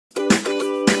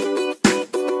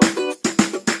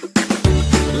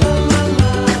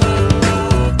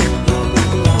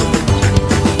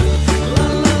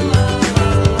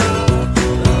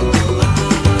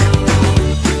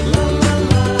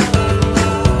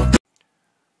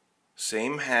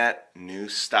Same hat, new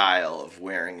style of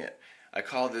wearing it. I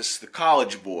call this the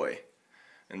college boy.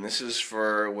 And this is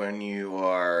for when you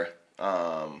are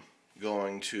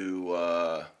going to,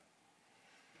 the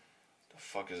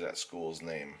fuck is that school's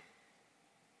name?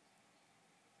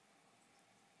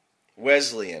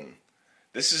 Wesleyan.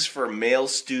 This is for male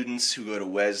students who go to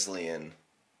Wesleyan.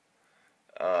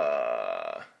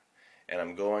 And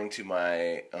I'm going to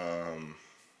my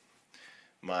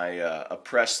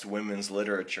oppressed women's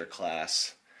literature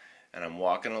class, and I'm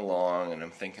walking along, and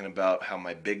I'm thinking about how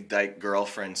my big dyke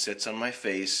girlfriend sits on my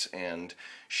face, and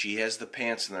she has the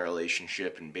pants in the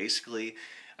relationship, and basically,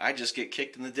 I just get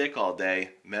kicked in the dick all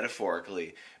day,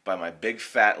 metaphorically, by my big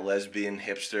fat lesbian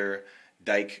hipster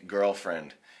dyke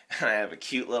girlfriend. And I have a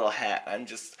cute little hat. I'm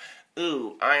just,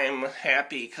 ooh, I'm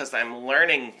happy because I'm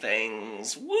learning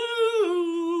things.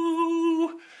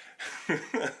 Woo!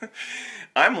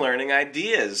 I'm learning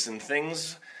ideas and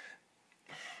things.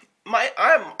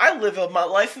 I live my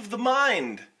life of the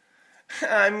mind.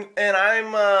 I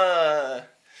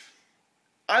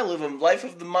live a life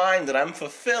of the mind that I'm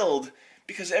fulfilled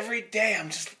because every day I'm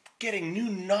just getting new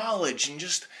knowledge and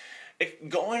just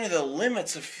going to the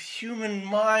limits of human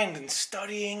mind and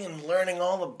studying and learning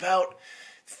all about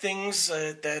things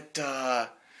learning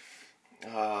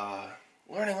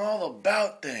all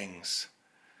about things.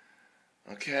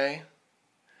 Okay?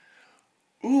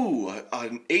 Ooh,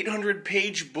 an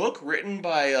 800-page book written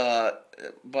by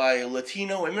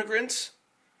Latino immigrants?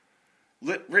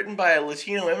 Written by a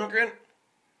Latino immigrant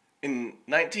in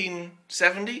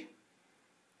 1970?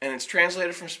 And it's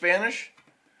translated from Spanish?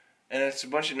 And it's a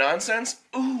bunch of nonsense?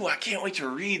 Ooh, I can't wait to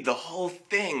read the whole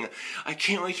thing. I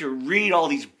can't wait to read all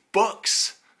these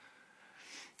books.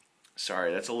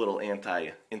 Sorry, that's a little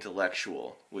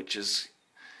anti-intellectual, which is,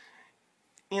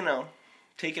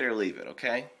 take it or leave it,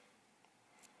 okay?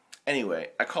 Anyway,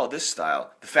 I call this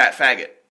style the fat faggot.